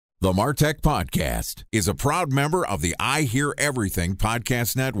The MarTech Podcast is a proud member of the I Hear Everything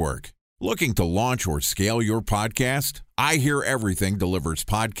Podcast Network. Looking to launch or scale your podcast? I Hear Everything delivers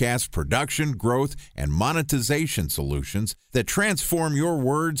podcast production, growth, and monetization solutions that transform your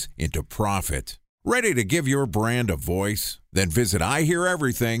words into profit. Ready to give your brand a voice? Then visit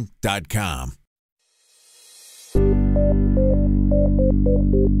iheareverything.com.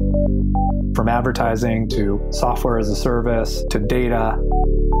 From advertising to software as a service to data.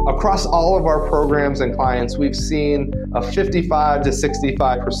 Across all of our programs and clients, we've seen a 55 to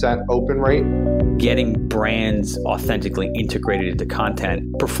 65% open rate. Getting brands authentically integrated into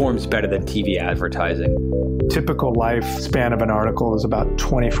content performs better than TV advertising. Typical lifespan of an article is about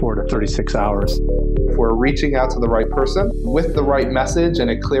 24 to 36 hours. If we're reaching out to the right person with the right message and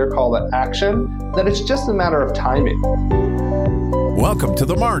a clear call to action, then it's just a matter of timing. Welcome to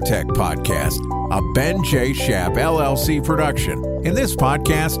the MarTech Podcast, a Ben J. Shap LLC production. In this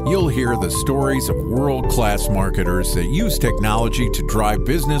podcast, you'll hear the stories of world-class marketers that use technology to drive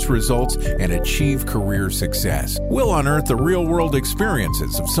business results and achieve career success. We'll unearth the real-world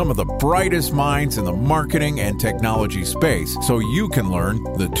experiences of some of the brightest minds in the marketing and technology space so you can learn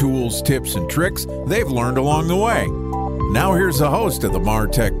the tools, tips, and tricks they've learned along the way. Now here's the host of the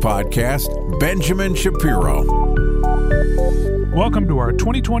MarTech Podcast, Benjamin Shapiro. Welcome to our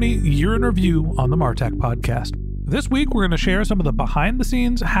 2020 Year in Review on the MarTech Podcast. This week, we're going to share some of the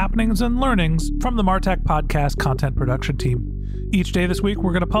behind-the-scenes happenings and learnings from the MarTech Podcast content production team. Each day this week,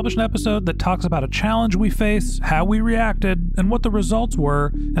 we're going to publish an episode that talks about a challenge we face, how we reacted, and what the results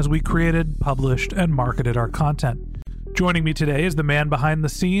were as we created, published, and marketed our content. Joining me today is the man behind the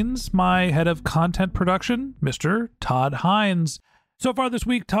scenes, my head of content production, Mr. Todd Hines. So far this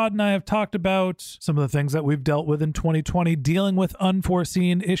week, Todd and I have talked about some of the things that we've dealt with in 2020, dealing with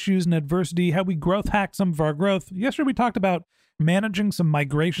unforeseen issues and adversity, how we growth hacked some of our growth. Yesterday, we talked about managing some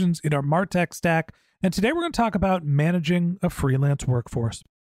migrations in our MarTech stack, and today we're going to talk about managing a freelance workforce.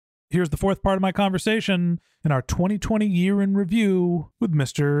 Here's the fourth part of my conversation in our 2020 Year in Review with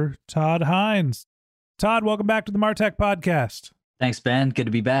Mr. Todd Hines. Todd, welcome back to the MarTech Podcast. Thanks, Ben. Good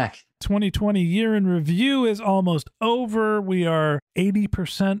to be back. 2020 Year in Review is almost over. We are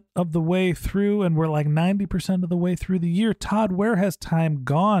 80% of the way through, and we're like 90% of the way through the year. Todd, where has time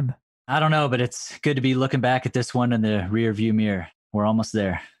gone? I don't know, but it's good to be looking back at this one in the rear view mirror. We're almost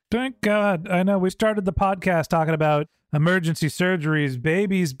there. Thank God. I know we started the podcast talking about emergency surgeries,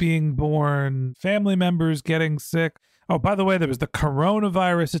 babies being born, family members getting sick. Oh, by the way, there was the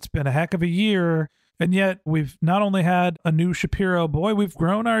coronavirus. It's been a heck of a year. And yet we've not only had a new Shapiro boy, we've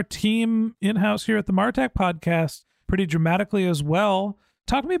grown our team in-house here at the MarTech Podcast pretty dramatically as well.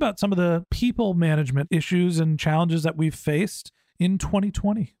 Talk to me about some of the people management issues and challenges that we've faced in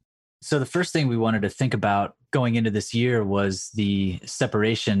 2020. So the first thing we wanted to think about going into this year was the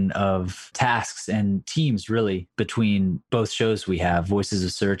separation of tasks and teams really between both shows we have, Voices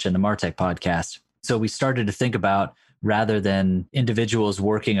of Search and the MarTech Podcast. So we started to think about, rather than individuals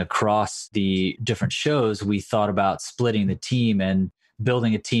working across the different shows, we thought about splitting the team and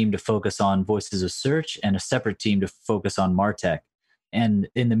building a team to focus on Voices of Search and a separate team to focus on MarTech. And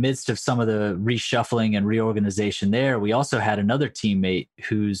in the midst of some of the reshuffling and reorganization there, we also had another teammate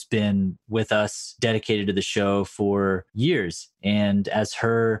who's been with us, dedicated to the show for years. And as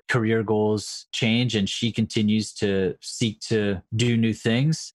her career goals change and she continues to seek to do new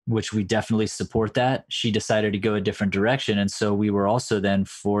things, which we definitely support that, she decided to go a different direction. And so we were also then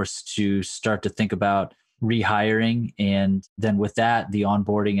forced to start to think about rehiring. And then with that, the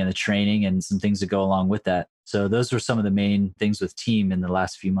onboarding and the training and some things that go along with that. So those were some of the main things with team in the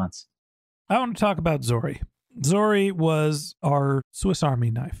last few months. I want to talk about Zori. Zori was our Swiss Army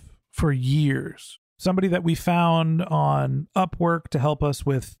knife for years. Somebody that we found on Upwork to help us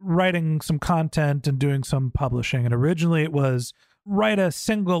with writing some content and doing some publishing. And originally it was write a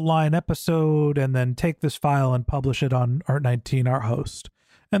single line episode and then take this file and publish it on Art19, our host.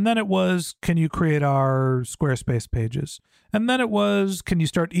 And then it was, can you create our Squarespace pages? And then it was, can you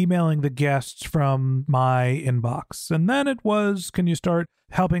start emailing the guests from my inbox? And then it was, can you start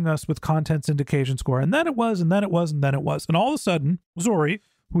helping us with content syndication score? And then it was, and then it was, and then it was. And all of a sudden, Zori,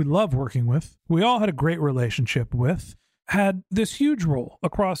 who we love working with, we all had a great relationship with, had this huge role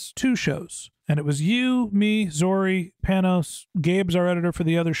across two shows. And it was you, me, Zori, Panos, Gabe's our editor for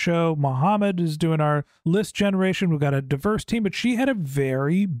the other show, Mohammed is doing our list generation. We've got a diverse team, but she had a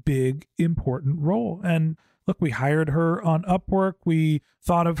very big, important role. And Look, we hired her on Upwork. We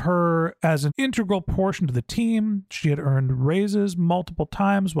thought of her as an integral portion to the team. She had earned raises multiple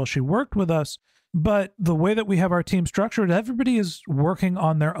times while she worked with us. But the way that we have our team structured, everybody is working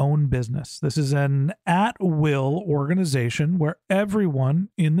on their own business. This is an at-will organization where everyone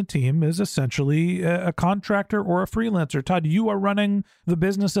in the team is essentially a contractor or a freelancer. Todd, you are running the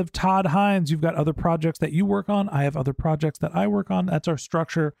business of Todd Hines. You've got other projects that you work on. I have other projects that I work on. That's our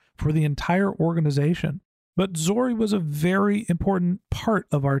structure for the entire organization. But Zori was a very important part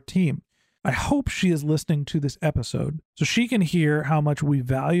of our team. I hope she is listening to this episode so she can hear how much we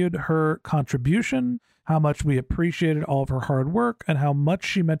valued her contribution, how much we appreciated all of her hard work, and how much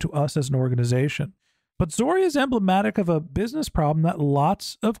she meant to us as an organization. But Zori is emblematic of a business problem that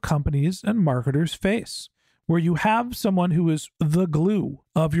lots of companies and marketers face, where you have someone who is the glue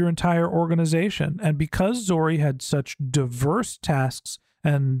of your entire organization. And because Zori had such diverse tasks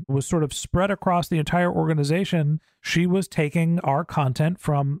and was sort of spread across the entire organization, she was taking our content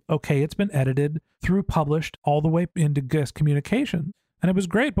from, okay, it's been edited, through published, all the way into guest communication. And it was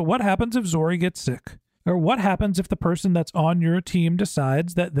great, but what happens if Zori gets sick? Or what happens if the person that's on your team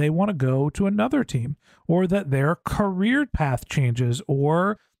decides that they want to go to another team? Or that their career path changes?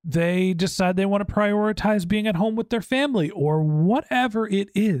 Or they decide they want to prioritize being at home with their family? Or whatever it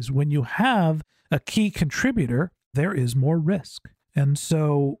is, when you have a key contributor, there is more risk. And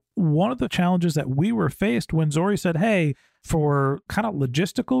so one of the challenges that we were faced when Zori said, hey, for kind of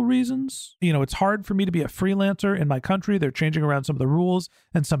logistical reasons, it's hard for me to be a freelancer in my country. They're changing around some of the rules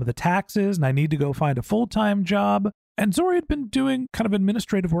and some of the taxes, and I need to go find a full-time job. And Zori had been doing kind of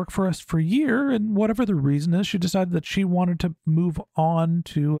administrative work for us for a year, and whatever the reason is, she decided that she wanted to move on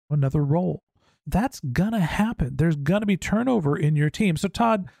to another role. That's gonna happen. There's gonna be turnover in your team. So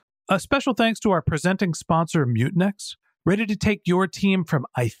Todd, a special thanks to our presenting sponsor, Mutinex. Ready to take your team from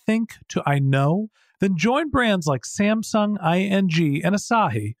I think to I know? Then join brands like Samsung, ING, and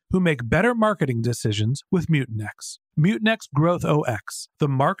Asahi who make better marketing decisions with Mutinex. Mutinex Growth OX, the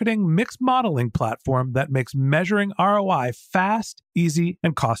marketing mix modeling platform that makes measuring ROI fast, easy,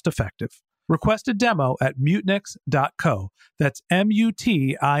 and cost-effective. Request a demo at mutinex.co. That's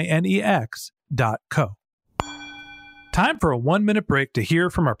MUTINEX.co. Time for a 1-minute break to hear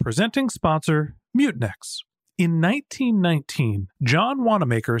from our presenting sponsor, Mutinex. In 1919, John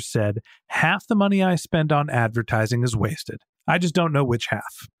Wanamaker said, "Half the money I spend on advertising is wasted. I just don't know which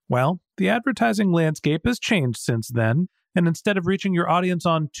half." Well, the advertising landscape has changed since then, and instead of reaching your audience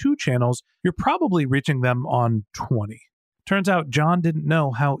on 2 channels, you're probably reaching them on 20. Turns out John didn't know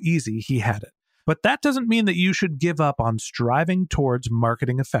how easy he had it. But that doesn't mean that you should give up on striving towards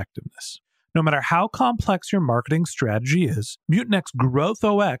marketing effectiveness. No matter how complex your marketing strategy is, Mutinex Growth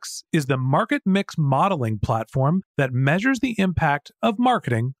OX is the market mix modeling platform that measures the impact of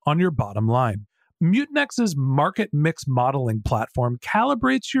marketing on your bottom line. Mutinex's market mix modeling platform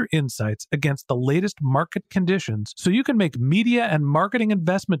calibrates your insights against the latest market conditions so you can make media and marketing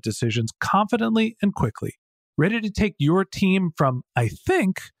investment decisions confidently and quickly. Ready to take your team from I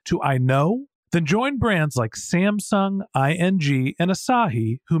think to I know? Then join brands like Samsung, ING, and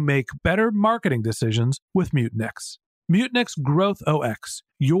Asahi who make better marketing decisions with Mutinex. Mutinex Growth OX.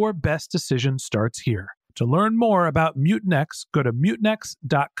 Your best decision starts here. To learn more about Mutinex, go to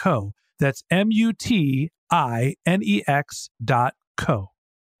mutinex.co. That's MUTINEX.co.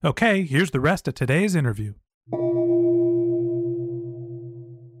 Okay, here's the rest of today's interview.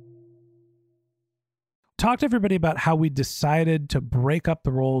 Talk to everybody about how we decided to break up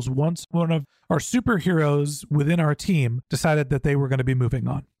the roles once one of our superheroes within our team decided that they were going to be moving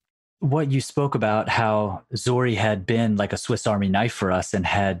on. What you spoke about, how Zori had been like a Swiss Army knife for us and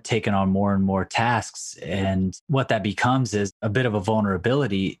had taken on more and more tasks. And what that becomes is a bit of a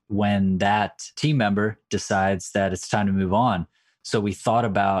vulnerability when that team member decides that it's time to move on. So we thought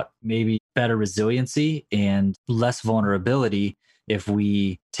about maybe better resiliency and less vulnerability if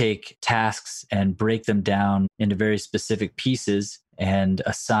we take tasks and break them down into very specific pieces and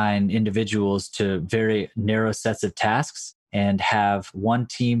assign individuals to very narrow sets of tasks and have one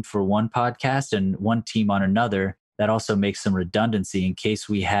team for one podcast and one team on another. That also makes some redundancy in case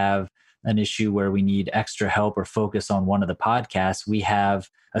we have an issue where we need extra help or focus on one of the podcasts. We have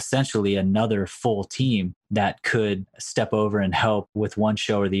essentially another full team that could step over and help with one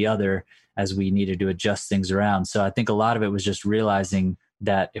show or the other as we needed to adjust things around. So I think a lot of it was just realizing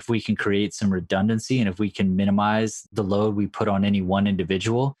that if we can create some redundancy and if we can minimize the load we put on any one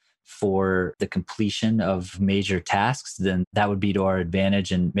individual for the completion of major tasks, then that would be to our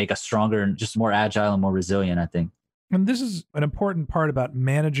advantage and make us stronger and just more agile and more resilient, I think. And this is an important part about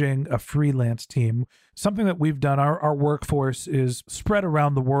managing a freelance team. Something that we've done, our workforce is spread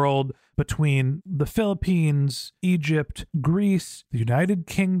around the world between the Philippines, Egypt, Greece, the United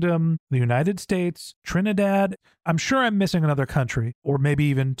Kingdom, the United States, Trinidad. I'm sure I'm missing another country, or maybe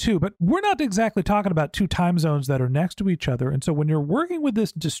even two, but we're not exactly talking about two time zones that are next to each other. And so when you're working with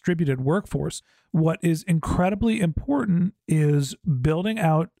this distributed workforce, what is incredibly important is building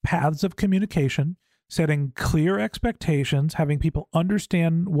out paths of communication, setting clear expectations, having people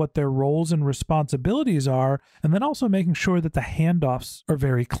understand what their roles and responsibilities are, and then also making sure that the handoffs are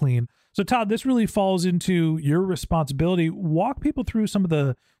very clean. So Todd, this really falls into your responsibility. Walk people through some of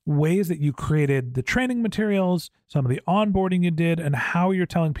the ways that you created the training materials, some of the onboarding you did, and how you're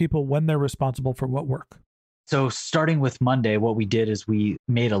telling people when they're responsible for what work. So starting with Monday, what we did is we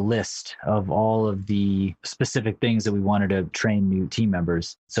made a list of all of the specific things that we wanted to train new team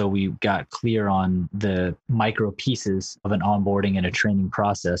members. So we got clear on the micro pieces of an onboarding and a training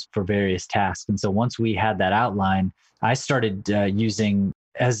process for various tasks. And so once we had that outline, I started using,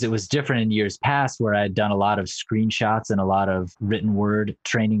 as it was different in years past where I'd done a lot of screenshots and a lot of written word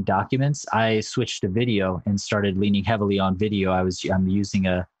training documents, I switched to video and started leaning heavily on video. I'm using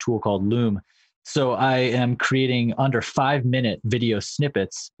a tool called Loom. So I am creating under 5-minute video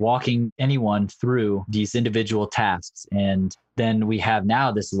snippets, walking anyone through these individual tasks. And then we have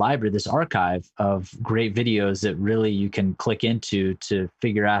now this library, this archive of great videos that really you can click into to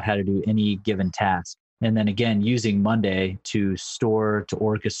figure out how to do any given task. And then again, using Monday to store, to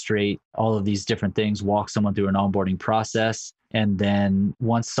orchestrate all of these different things, walk someone through an onboarding process. And then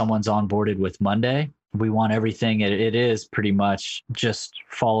once someone's onboarded with Monday, we want everything. It is pretty much just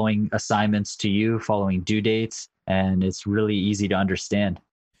following assignments to you, following due dates, and it's really easy to understand.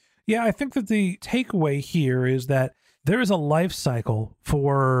 Yeah, I think that the takeaway here is that there is a life cycle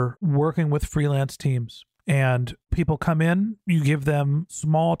for working with freelance teams. And people come in, you give them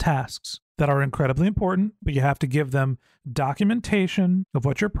small tasks that are incredibly important, but you have to give them documentation of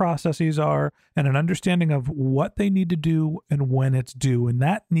what your processes are and an understanding of what they need to do and when it's due. And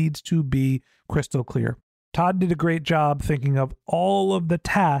that needs to be crystal clear. Todd did a great job thinking of all of the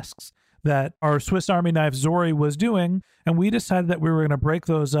tasks that our Swiss Army knife Zori was doing, and we decided that we were going to break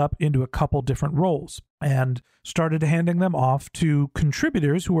those up into a couple different roles and started handing them off to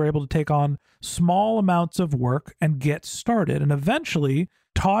contributors who were able to take on small amounts of work and get started. And eventually,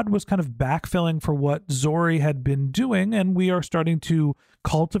 Todd was kind of backfilling for what Zori had been doing, and we are starting to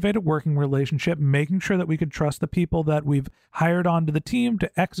cultivate a working relationship, making sure that we could trust the people that we've hired onto the team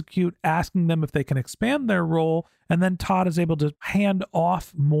to execute, asking them if they can expand their role, and then Todd is able to hand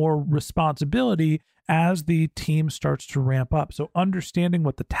off more responsibility as the team starts to ramp up. So understanding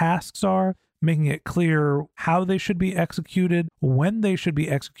what the tasks are, making it clear how they should be executed, when they should be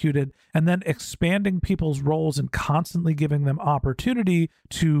executed, and then expanding people's roles and constantly giving them opportunity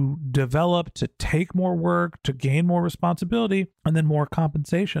to develop, to take more work, to gain more responsibility, and then more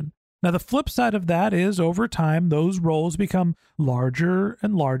compensation. Now, the flip side of that is over time, those roles become larger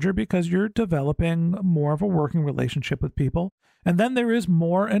and larger because you're developing more of a working relationship with people. And then there is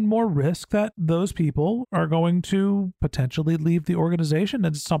more and more risk that those people are going to potentially leave the organization.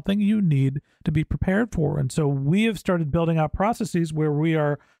 And it's something you need to be prepared for. And so we have started building out processes where we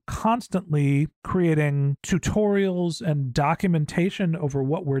are constantly creating tutorials and documentation over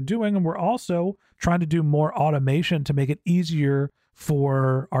what we're doing. And we're also trying to do more automation to make it easier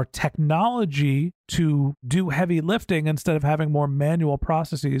for our technology to do heavy lifting instead of having more manual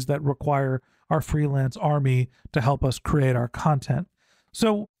processes that require our freelance army to help us create our content.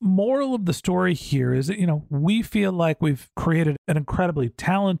 So, moral of the story here is that, we feel like we've created an incredibly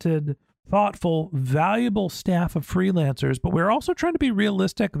talented, thoughtful, valuable staff of freelancers, but we're also trying to be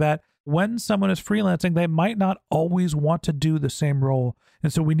realistic that when someone is freelancing, they might not always want to do the same role.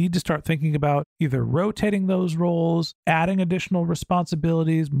 And so we need to start thinking about either rotating those roles, adding additional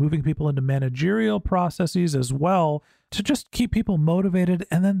responsibilities, moving people into managerial processes as well to just keep people motivated.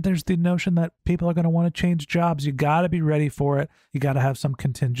 And then there's the notion that people are going to want to change jobs. You got to be ready for it. You got to have some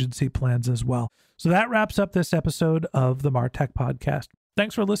contingency plans as well. So that wraps up this episode of the MarTech podcast.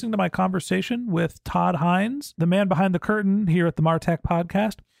 Thanks for listening to my conversation with Todd Hines, the man behind the curtain here at the MarTech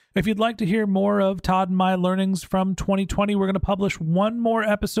podcast. If you'd like to hear more of Todd and my learnings from 2020, we're going to publish one more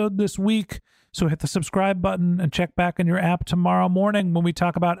episode this week. So hit the subscribe button and check back in your app tomorrow morning when we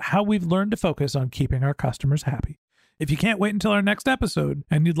talk about how we've learned to focus on keeping our customers happy. If you can't wait until our next episode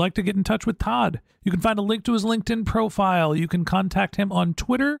and you'd like to get in touch with Todd, you can find a link to his LinkedIn profile. You can contact him on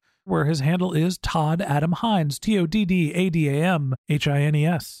Twitter, where his handle is Todd Adam Hines,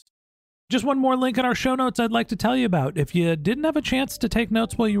 TODDADAMHINES. Just one more link in our show notes I'd like to tell you about. If you didn't have a chance to take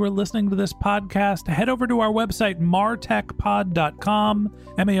notes while you were listening to this podcast, head over to our website, martechpod.com,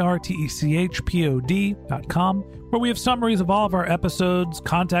 martechpod.com, where we have summaries of all of our episodes,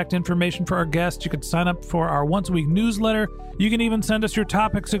 contact information for our guests. You can sign up for our once-a-week newsletter. You can even send us your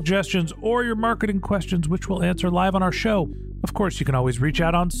topic suggestions or your marketing questions, which we'll answer live on our show. Of course, you can always reach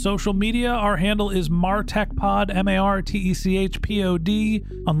out on social media. Our handle is MarTechPod,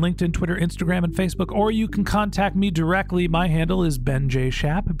 MarTechPod, on LinkedIn, Twitter, Instagram, and Facebook. Or you can contact me directly. My handle is Ben J.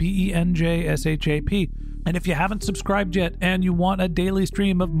 Shap, BenJShap. And if you haven't subscribed yet and you want a daily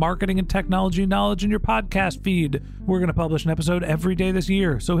stream of marketing and technology knowledge in your podcast feed, we're going to publish an episode every day this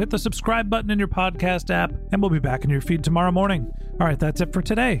year. So hit the subscribe button in your podcast app, and we'll be back in your feed tomorrow morning. All right, that's it for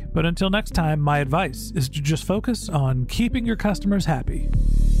today. But until next time, my advice is to just focus on keeping your customers happy.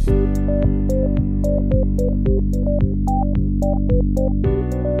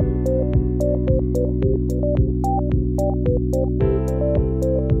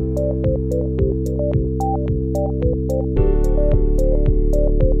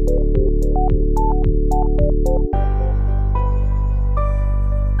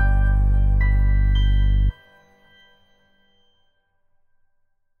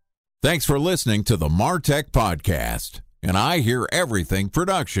 Thanks for listening to the MarTech Podcast, an I Hear Everything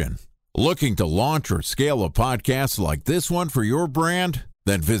production. Looking to launch or scale a podcast like this one for your brand?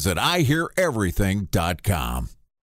 Then visit iheareverything.com.